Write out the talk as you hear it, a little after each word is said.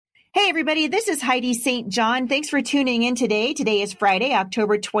Hey, everybody, this is Heidi St. John. Thanks for tuning in today. Today is Friday,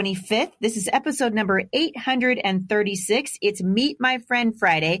 October 25th. This is episode number 836. It's Meet My Friend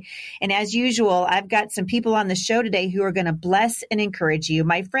Friday. And as usual, I've got some people on the show today who are going to bless and encourage you.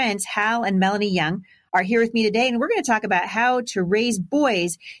 My friends, Hal and Melanie Young, are here with me today, and we're going to talk about how to raise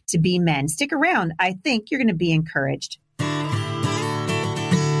boys to be men. Stick around. I think you're going to be encouraged.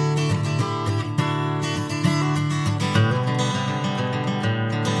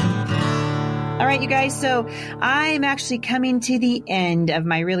 All right, you guys. So I'm actually coming to the end of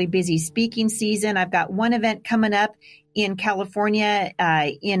my really busy speaking season. I've got one event coming up in California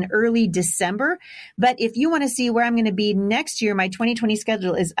in early December. But if you want to see where I'm going to be next year, my 2020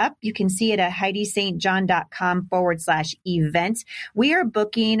 schedule is up. You can see it at HeidiSt.John.com/events. We are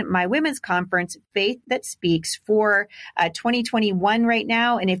booking my women's conference, Faith That Speaks, for 2021 right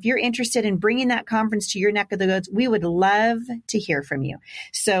now. And if you're interested in bringing that conference to your neck of the woods, we would love to hear from you.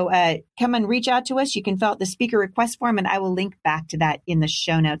 So come and reach out to us. You can fill out the speaker request form, and I will link back to that in the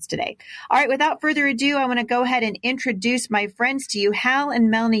show notes today. All right, without further ado, I want to go ahead and introduce my friends to you. Hal and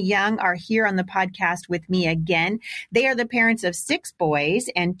Melanie Young are here on the podcast with me again. They are the parents of 6 boys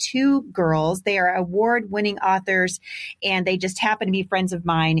and 2 girls. They are award-winning authors, and they just happen to be friends of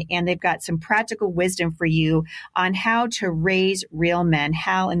mine, and they've got some practical wisdom for you on how to raise real men.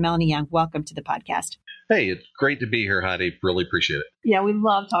 Hal and Melanie Young, welcome to the podcast. Hey, it's great to be here, Heidi. Really appreciate it. Yeah, we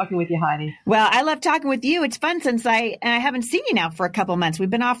love talking with you, Heidi. Well, I love talking with you. It's fun since I haven't seen you now for a couple months. We've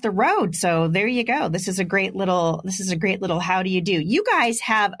been off the road. So there you go. This is a great little how do you do? You guys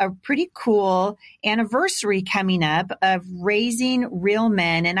have a pretty cool anniversary coming up of raising real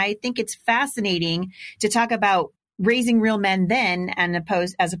men. And I think it's fascinating to talk about raising real men then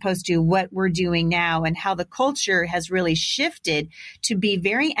as opposed to what we're doing now, and how the culture has really shifted to be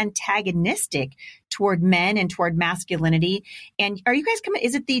very antagonistic toward men and toward masculinity. And are you guys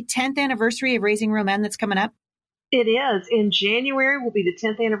is it the 10th anniversary of Raising Real Men that's coming up? It is. In January will be the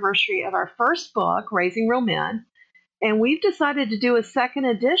 10th anniversary of our first book, Raising Real Men. And we've decided to do a second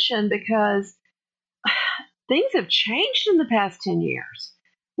edition because things have changed in the past 10 years.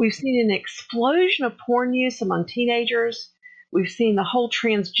 We've seen an explosion of porn use among teenagers. We've seen the whole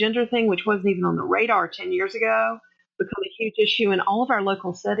transgender thing, which wasn't even on the radar 10 years ago, become a huge issue in all of our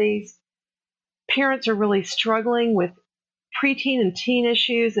local cities. Parents are really struggling with preteen and teen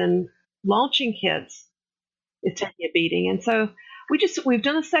issues, and launching kids is taking a beating. And so we've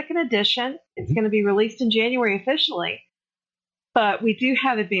done a second edition. It's going to be released in January officially, but we do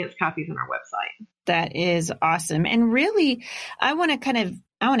have advanced copies on our website. That is awesome. And really, I want to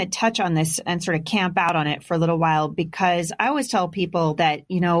touch on this and sort of camp out on it for a little while, because I always tell people that,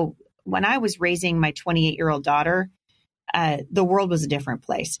 when I was raising my 28-year-old daughter, the world was a different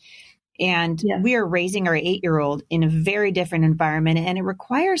place. And we are raising our 8-year-old in a very different environment. And it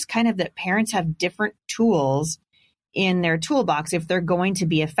requires kind of that parents have different tools in their toolbox if they're going to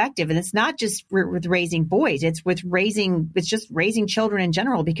be effective. And it's not just with raising boys, it's just raising children in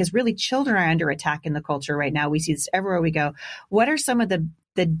general, because really children are under attack in the culture right now. We see this everywhere we go. What are some of the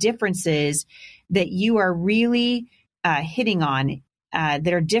differences that you are really hitting on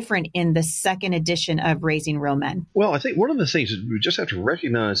that are different in the second edition of Raising Real Men? Well, I think one of the things that we just have to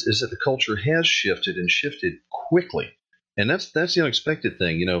recognize is that the culture has shifted, and shifted quickly. And that's the unexpected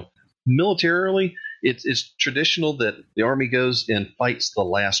thing. Militarily, it's traditional that the Army goes and fights the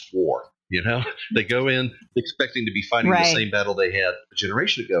last war. They go in expecting to be fighting the same battle they had a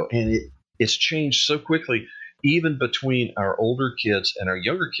generation ago. And it's changed so quickly, even between our older kids and our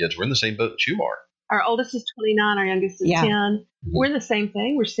younger kids. We're in the same boat that you are. Our oldest is 29, our youngest is 10. Mm-hmm. We're in the same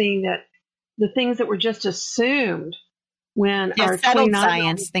thing. We're seeing that the things that were just assumed when our settled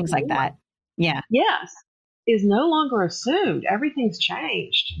science, things like that. Yeah. Yes. Is no longer assumed. Everything's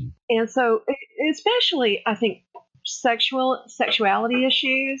changed. And so, especially, I think, sexuality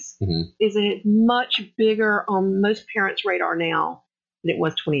issues is a much bigger on most parents' radar now than it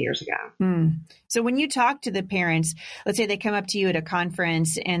was 20 years ago. So when you talk to the parents, let's say they come up to you at a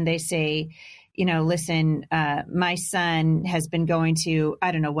conference and they say, listen, my son has been going to,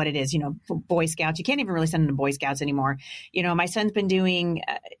 I don't know what it is, Boy Scouts. You can't even really send him to Boy Scouts anymore. My son's been doing,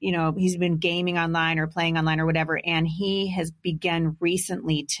 he's been gaming online or playing online or whatever. And he has begun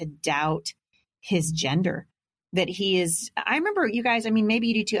recently to doubt his gender. That he is, I remember you guys, maybe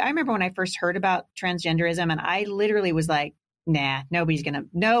you do too. I remember when I first heard about transgenderism, and I literally was like, nah, nobody's going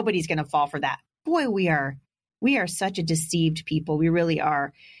to fall for that. Boy, we are such a deceived people. We really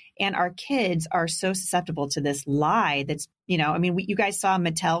are. And our kids are so susceptible to this lie that's, you guys saw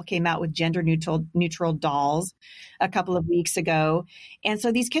Mattel came out with gender neutral dolls a couple of weeks ago. And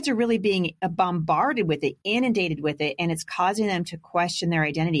so these kids are really being bombarded with it, inundated with it, and it's causing them to question their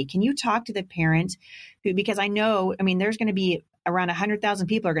identity. Can you talk to the parent who, because there's going to be around 100,000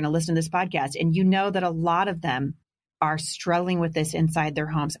 people are going to listen to this podcast, and you know that a lot of them are struggling with this inside their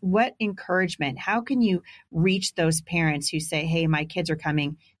homes. What encouragement, how can you reach those parents who say, hey, my kids are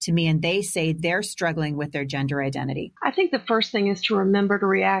coming to me and they say they're struggling with their gender identity? I think the first thing is to remember to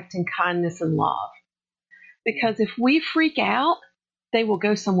react in kindness and love. Because if we freak out, they will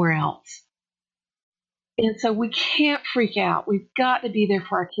go somewhere else. And so we can't freak out. We've got to be there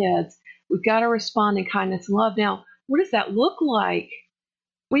for our kids. We've got to respond in kindness and love. Now, what does that look like?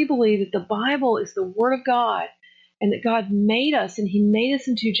 We believe that the Bible is the Word of God, and that God made us, and He made us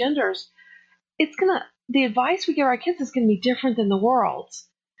in two genders. The advice we give our kids is going to be different than the world's.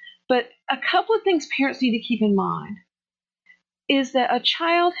 But a couple of things parents need to keep in mind is that a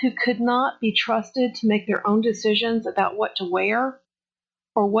child who could not be trusted to make their own decisions about what to wear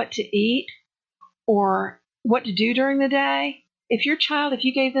or what to eat or what to do during the day, if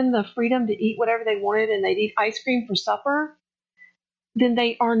you gave them the freedom to eat whatever they wanted and they'd eat ice cream for supper, then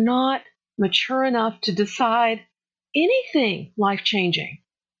they are not mature enough to decide anything life-changing,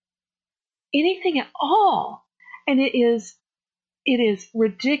 anything at all. And it is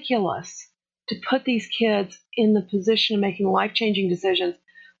ridiculous to put these kids in the position of making life-changing decisions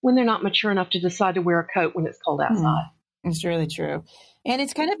when they're not mature enough to decide to wear a coat when it's cold outside. It's really true. And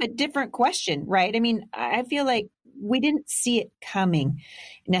it's kind of a different question, right? I mean, I feel like we didn't see it coming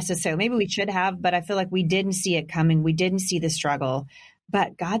necessarily. Maybe we should have, but I feel like we didn't see it coming. We didn't see the struggle,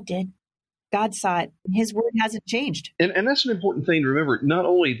 but God did. God saw it. His word hasn't changed. And that's an important thing to remember, not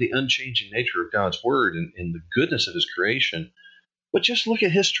only the unchanging nature of God's word and the goodness of His creation, but just look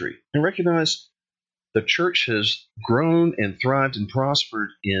at history and recognize the church has grown and thrived and prospered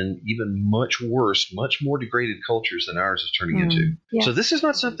in even much worse, much more degraded cultures than ours is turning into. Yes. So this is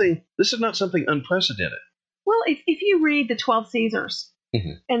not something unprecedented. Well, if you read the 12 Caesars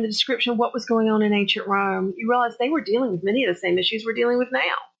and the description of what was going on in ancient Rome, you realize they were dealing with many of the same issues we're dealing with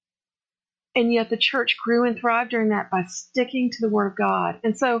now. And yet the church grew and thrived during that by sticking to the Word of God.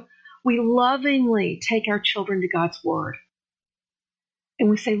 And so we lovingly take our children to God's Word. And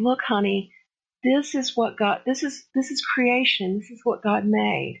we say, look, honey, this is creation. This is what God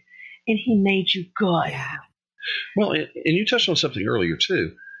made. And He made you good. Yeah. Well, and you touched on something earlier,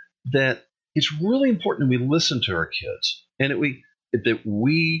 too, that it's really important that we listen to our kids and that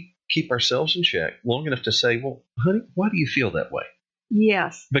we keep ourselves in check long enough to say, well, honey, why do you feel that way?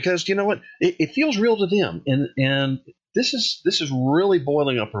 Yes. Because you know what? It feels real to them. And this is really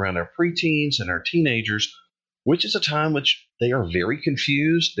boiling up around our preteens and our teenagers, which is a time which they are very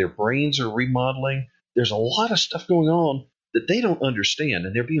confused. Their brains are remodeling. There's a lot of stuff going on that they don't understand,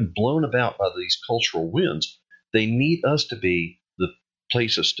 and they're being blown about by these cultural winds. They need us to be the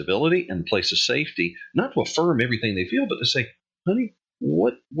place of stability and the place of safety, not to affirm everything they feel, but to say, honey,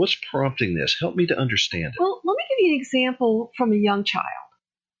 what's prompting this? Help me to understand it. Well, let me give you an example from a young child.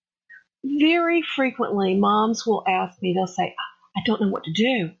 Very frequently, moms will ask me, they'll say, I don't know what to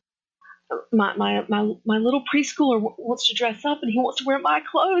do. My little preschooler wants to dress up, and he wants to wear my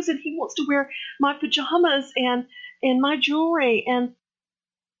clothes, and he wants to wear my pajamas and my jewelry. And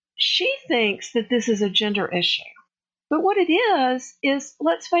she thinks that this is a gender issue. But what it is,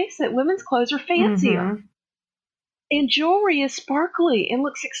 let's face it, women's clothes are fancier. Mm-hmm. And jewelry is sparkly and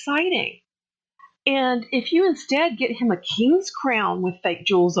looks exciting. And if you instead get him a king's crown with fake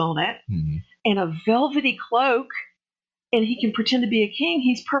jewels on it and a velvety cloak, and he can pretend to be a king,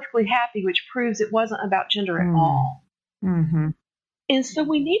 he's perfectly happy, which proves it wasn't about gender at all. Mm-hmm. And so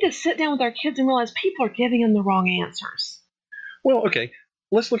we need to sit down with our kids and realize people are giving them the wrong answers. Well, okay,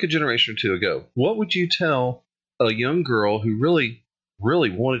 let's look a generation or two ago. What would you tell a young girl who really, really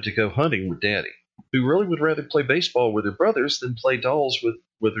wanted to go hunting with daddy, who really would rather play baseball with her brothers than play dolls with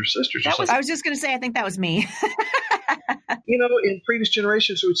her sisters? I was just going to say, I think that was me. In previous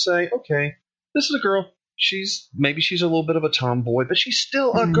generations, we would say, okay, this is a girl. Maybe she's a little bit of a tomboy, but she's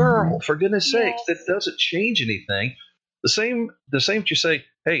still a girl, for goodness sakes. That doesn't change anything. The same you say,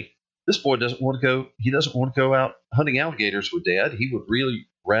 hey, this boy doesn't want to go out hunting alligators with dad. He would really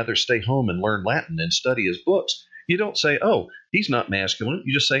rather stay home and learn Latin and study his books. You don't say, oh, he's not masculine.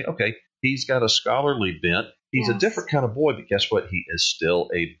 You just say, okay, he's got a scholarly bent. He's a different kind of boy, but guess what? He is still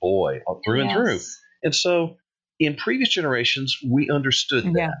a boy through and through. And so in previous generations, we understood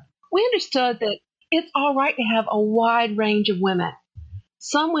that. We understood that it's all right to have a wide range of women.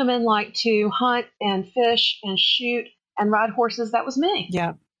 Some women like to hunt and fish and shoot and ride horses. That was me.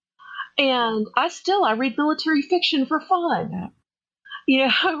 Yeah. And I read military fiction for fun.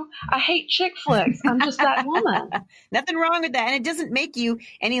 Yeah. I hate chick flicks. I'm just that woman. Nothing wrong with that. And it doesn't make you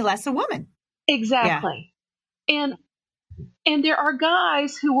any less a woman. Exactly. Yeah. And there are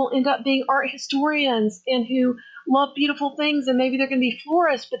guys who will end up being art historians and who love beautiful things, and maybe they're going to be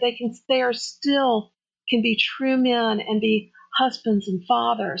florists, but they are still can be true men and be husbands and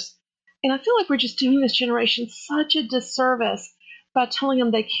fathers. And I feel like we're just doing this generation such a disservice by telling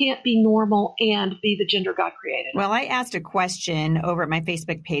them they can't be normal and be the gender God created. Well, I asked a question over at my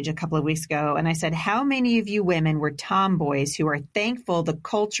Facebook page a couple of weeks ago, and I said, how many of you women were tomboys who are thankful the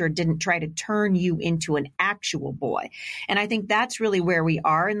culture didn't try to turn you into an actual boy? And I think that's really where we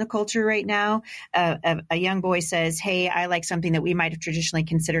are in the culture right now. A young boy says, hey, I like something that we might have traditionally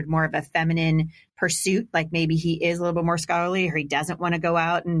considered more of a feminine pursuit, like maybe he is a little bit more scholarly, or he doesn't want to go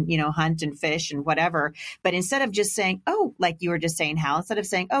out and, hunt and fish and whatever. But instead of just saying, oh, like you were just saying, Hal, instead of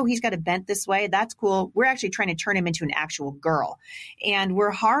saying, oh, he's got a bent this way, that's cool, we're actually trying to turn him into an actual girl. And we're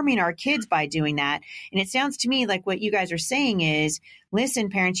harming our kids by doing that. And it sounds to me like what you guys are saying is, listen,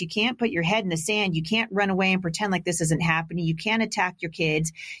 parents, you can't put your head in the sand. You can't run away and pretend like this isn't happening. You can't attack your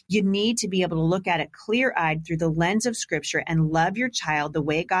kids. You need to be able to look at it clear-eyed through the lens of Scripture and love your child the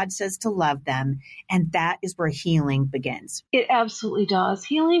way God says to love them. And that is where healing begins. It absolutely does.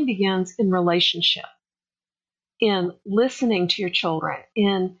 Healing begins in relationship, in listening to your children,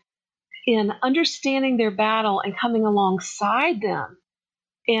 in understanding their battle and coming alongside them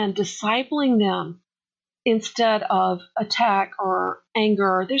and discipling them instead of attack or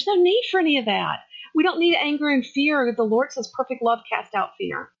anger. There's no need for any of that. We don't need anger and fear. The Lord says perfect love casts out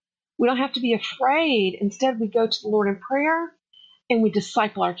fear. We don't have to be afraid. Instead, we go to the Lord in prayer and we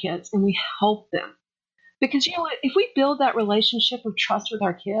disciple our kids and we help them. Because, if we build that relationship of trust with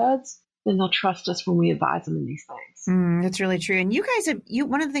our kids, then they'll trust us when we advise them in these things. That's really true. And you guys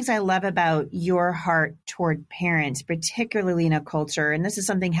one of the things I love about your heart toward parents, particularly in a culture, and this is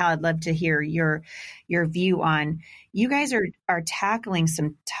something, Hal, I'd love to hear your view on. You guys are tackling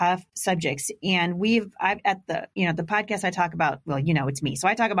some tough subjects, and at the podcast I talk about, well, it's me. So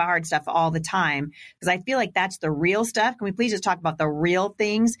I talk about hard stuff all the time because I feel like that's the real stuff. Can we please just talk about the real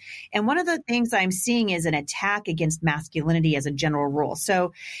things? And one of the things I'm seeing is an attack against masculinity as a general rule.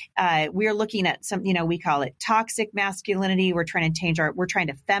 So we're looking at some, we call it toxic masculinity. We're trying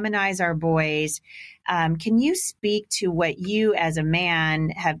to feminize our boys. Can you speak to what you as a man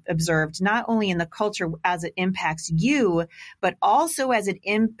have observed, not only in the culture as it impacts you, but also as it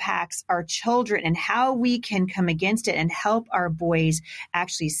impacts our children, and how we can come against it and help our boys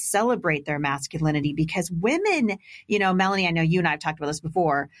actually celebrate their masculinity? Because women, Melanie, I know you and I have talked about this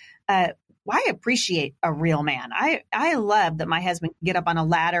before. I appreciate a real man. I love that my husband can get up on a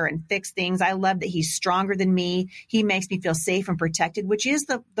ladder and fix things. I love that he's stronger than me. He makes me feel safe and protected, which is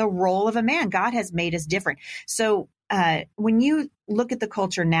the role of a man. God has made us different. So when you look at the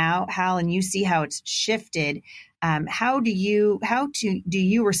culture now, Hal, and you see how it's shifted, how do you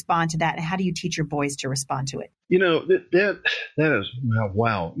respond to that, and how do you teach your boys to respond to it? That is,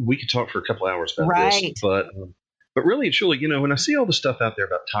 wow. We could talk for a couple hours about this, but really and truly, when I see all the stuff out there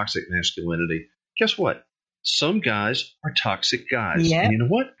about toxic masculinity, guess what? Some guys are toxic guys. Yeah. And you know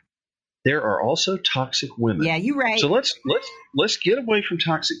what? There are also toxic women. Yeah, you're right. So let's get away from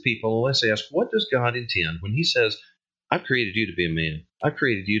toxic people and let's ask, what does God intend when he says, I've created you to be a man. I've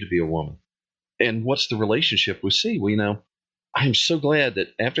created you to be a woman. And what's the relationship we see? Well, I'm so glad that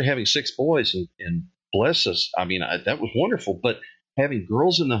after having 6 boys and bless us, that was wonderful, but having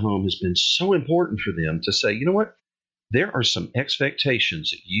girls in the home has been so important for them to say, you know what? There are some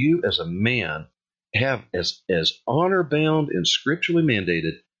expectations that you as a man have as honor bound and scripturally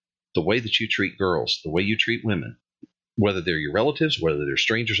mandated, the way that you treat girls, the way you treat women, whether they're your relatives, whether they're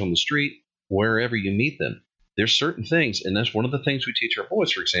strangers on the street, wherever you meet them. There's certain things, and that's one of the things we teach our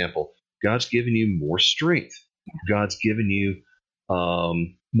boys. For example, God's given you more strength. God's given you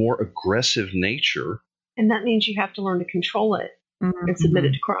more aggressive nature. And that means you have to learn to control it and submit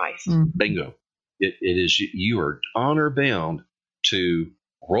it to Christ. Bingo. It is, you are honor bound to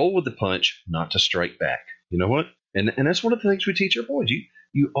roll with the punch, not to strike back. You know what? And that's one of the things we teach our boys.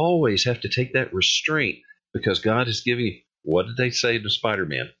 You always have to take that restraint, because God has given you, what did they say to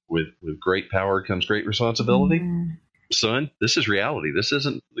Spider-Man? With great power comes great responsibility. Son, this is reality. This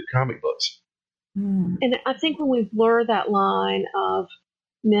isn't the comic books. And I think when we blur that line of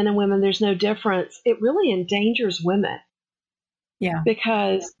men and women, there's no difference, it really endangers women. Yeah.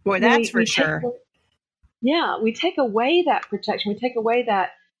 Because boy, that's for sure. We take away that protection. We take away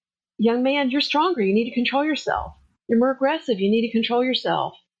that, young man, you're stronger. You need to control yourself. You're more aggressive. You need to control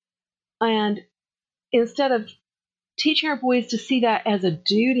yourself. And instead of teaching our boys to see that as a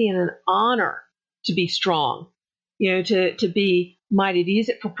duty and an honor to be strong, to be mighty, to use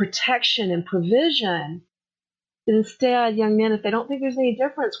it for protection and provision. But instead, young men, if they don't think there's any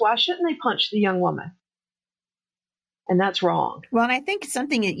difference, why shouldn't they punch the young woman? And that's wrong. Well, and I think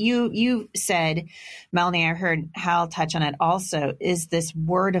something that you said, Melanie, I heard Hal touch on it also, is this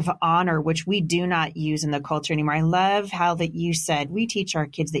word of honor, which we do not use in the culture anymore. I love how that you said, we teach our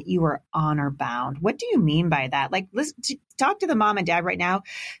kids that you are honor bound. What do you mean by that? Like, talk to the mom and dad right now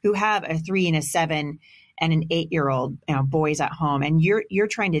who have a 3 and a 7 and an 8-year-old, boys at home, and you're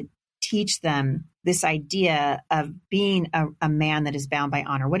trying to teach them this idea of being a man that is bound by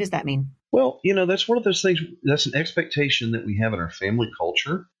honor. What does that mean? Well, that's one of those things, that's an expectation that we have in our family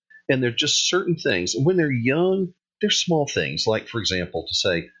culture. And they're just certain things. And when they're young, they're small things. Like, for example, to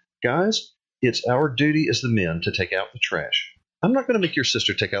say, guys, it's our duty as the men to take out the trash. I'm not going to make your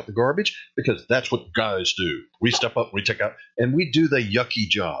sister take out the garbage because that's what guys do. We step up, we take out, and we do the yucky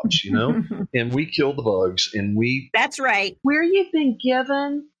jobs, and we kill the bugs and That's right. Where you've been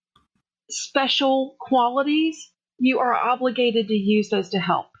given special qualities, you are obligated to use those to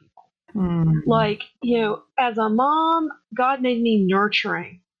help. Like, as a mom, God made me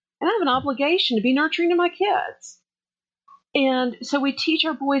nurturing, and I have an obligation to be nurturing to my kids. And so we teach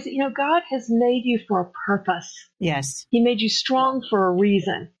our boys that, God has made you for a purpose. Yes. He made you strong for a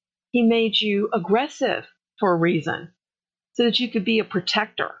reason. He made you aggressive for a reason so that you could be a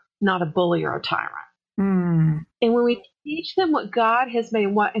protector, not a bully or a tyrant. And when we teach them what God has made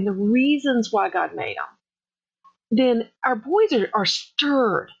and the reasons why God made them, then our boys are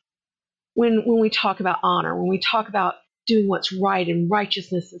stirred. When we talk about honor, when we talk about doing what's right and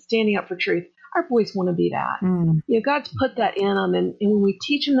righteousness and standing up for truth, our boys want to be that. God's put that in them. And when we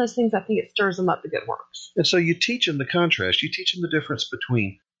teach them those things, I think it stirs them up to good works. And so you teach them the contrast. You teach them the difference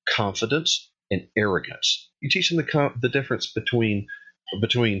between confidence and arrogance. You teach them the difference between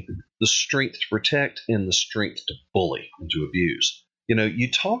the strength to protect and the strength to bully and to abuse.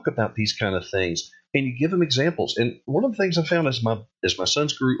 You talk about these kind of things. And you give them examples. And one of the things I found as my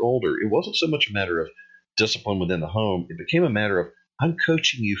sons grew older, it wasn't so much a matter of discipline within the home. It became a matter of, I'm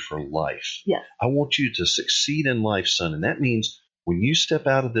coaching you for life. Yes. I want you to succeed in life, son. And that means when you step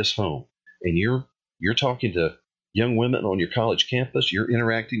out of this home and you're talking to young women on your college campus, you're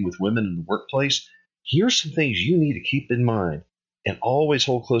interacting with women in the workplace, here's some things you need to keep in mind and always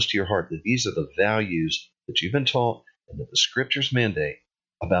hold close to your heart, that these are the values that you've been taught and that the scriptures mandate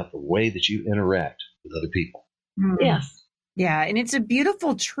about the way that you interact with other people. Yes. Yeah. And it's a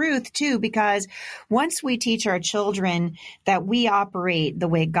beautiful truth too, because once we teach our children that we operate the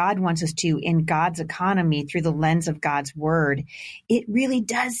way God wants us to in God's economy through the lens of God's word, it really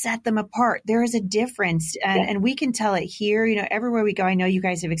does set them apart. There is a difference. And we can tell it here, everywhere we go. I know you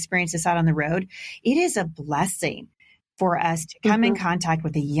guys have experienced this out on the road. It is a blessing for us to come in contact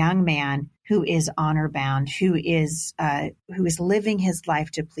with a young man who is honor bound, who is living his life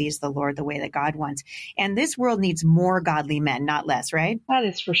to please the Lord the way that God wants. And this world needs more godly men, not less, right? That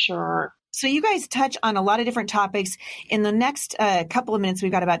is for sure. So you guys touch on a lot of different topics. In the next couple of minutes,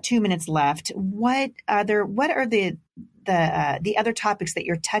 we've got about 2 minutes left. What are the other topics that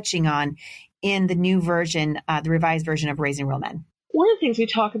you're touching on in the new version, the revised version of Raising Real Men? One of the things we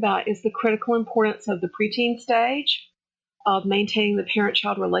talk about is the critical importance of the preteen stage, of maintaining the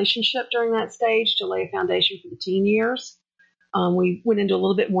parent-child relationship during that stage to lay a foundation for the teen years. We went into a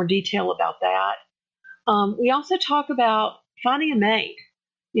little bit more detail about that. We also talk about finding a mate.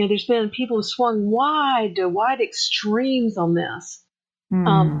 There's been people who swung wide extremes on this in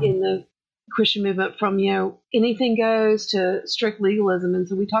the Christian movement, from anything goes to strict legalism. And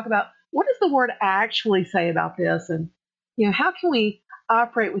so we talk about, what does the word actually say about this, and how can we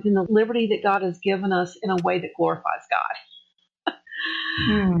operate within the liberty that God has given us in a way that glorifies God.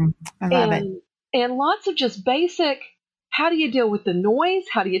 I love it. And lots of just basic, how do you deal with the noise?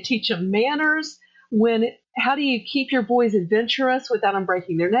 How do you teach them manners? How do you keep your boys adventurous without them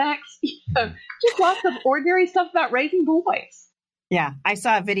breaking their necks? Just lots of ordinary stuff about raising boys. Yeah. I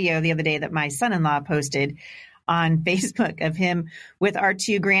saw a video the other day that my son-in-law posted on Facebook of him with our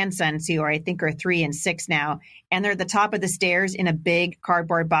 2 grandsons, who I think are 3 and 6 now. And they're at the top of the stairs in a big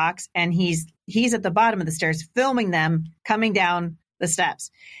cardboard box. And he's at the bottom of the stairs filming them coming down the steps.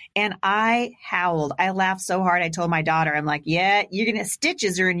 And I howled. I laughed so hard. I told my daughter, I'm like, yeah,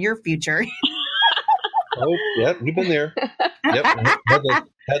 stitches are in your future. Oh, yeah, we've been there. Yep.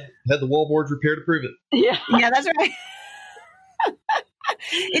 Had the wallboards repaired to prove it. Yeah, that's right.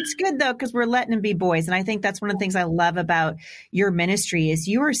 It's good though, because we're letting them be boys. And I think that's one of the things I love about your ministry is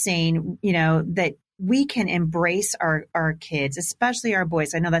you are saying, that we can embrace our kids, especially our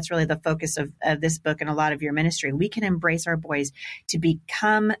boys. I know that's really the focus of this book and a lot of your ministry. We can embrace our boys to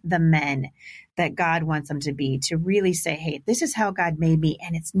become the men that God wants them to be, to really say, hey, this is how God made me.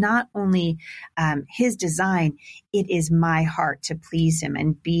 And it's not only his design, it is my heart to please him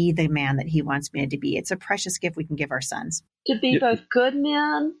and be the man that he wants me to be. It's a precious gift we can give our sons. To be both good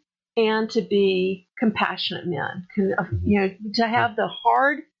men and to be compassionate men, to have the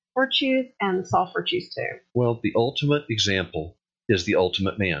hard virtues and the soft virtues too. Well, the ultimate example is the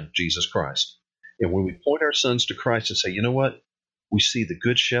ultimate man, Jesus Christ. And when we point our sons to Christ and say, you know what? We see the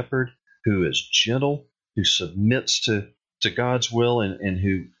good shepherd who is gentle, who submits to God's will and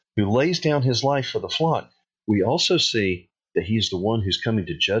who lays down his life for the flock. We also see that he's the one who's coming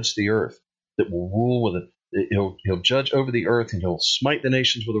to judge the earth, that will rule with it. He'll judge over the earth and he'll smite the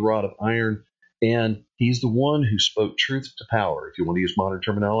nations with a rod of iron. And he's the one who spoke truth to power, if you want to use modern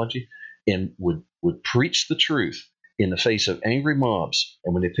terminology, and would preach the truth in the face of angry mobs.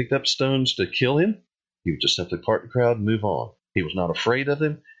 And when they picked up stones to kill him, he would just simply part the crowd and move on. He was not afraid of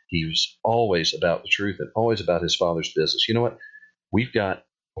them. He was always about the truth and always about his Father's business. You know what? We've got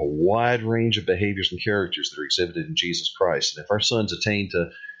a wide range of behaviors and characters that are exhibited in Jesus Christ. And if our sons attain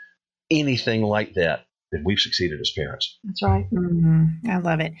to anything like that, then we've succeeded as parents. That's right. Mm-hmm. I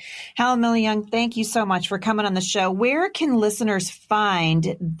love it. Hal and Melanie Young, thank you so much for coming on the show. Where can listeners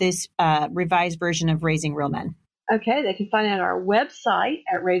find this revised version of Raising Real Men? Okay, they can find it on our website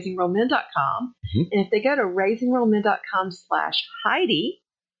at raisingrealmen.com. Mm-hmm. And if they go to raisingrealmen.com/Heidi,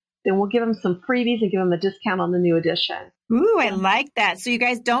 then we'll give them some freebies and give them a discount on the new edition. Ooh, I like that. So you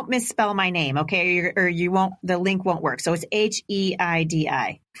guys don't misspell my name, okay? Or you won't. The link won't work. So it's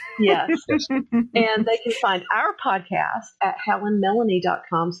HEIDI. Yes. And they can find our podcast at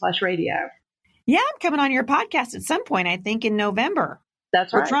helenmelanie.com/radio. Yeah, I'm coming on your podcast at some point, I think in November.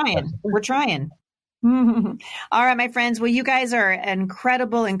 That's right. We're trying. All right, my friends. Well, you guys are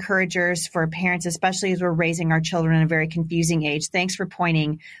incredible encouragers for parents, especially as we're raising our children in a very confusing age. Thanks for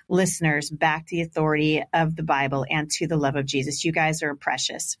pointing listeners back to the authority of the Bible and to the love of Jesus. You guys are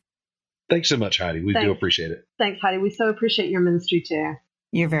precious. Thanks so much, Heidi. We do appreciate it. Thanks, Heidi. We so appreciate your ministry too.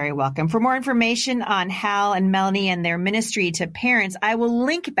 You're very welcome. For more information on Hal and Melanie and their ministry to parents, I will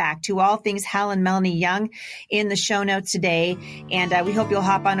link back to all things Hal and Melanie Young in the show notes today. And we hope you'll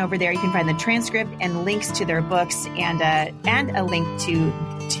hop on over there. You can find the transcript and links to their books and a link to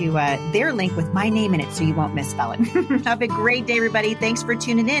their link with my name in it so you won't misspell it. Have a great day, everybody. Thanks for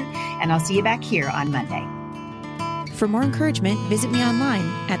tuning in, and I'll see you back here on Monday. For more encouragement, visit me online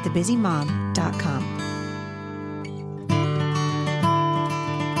at thebusymom.com.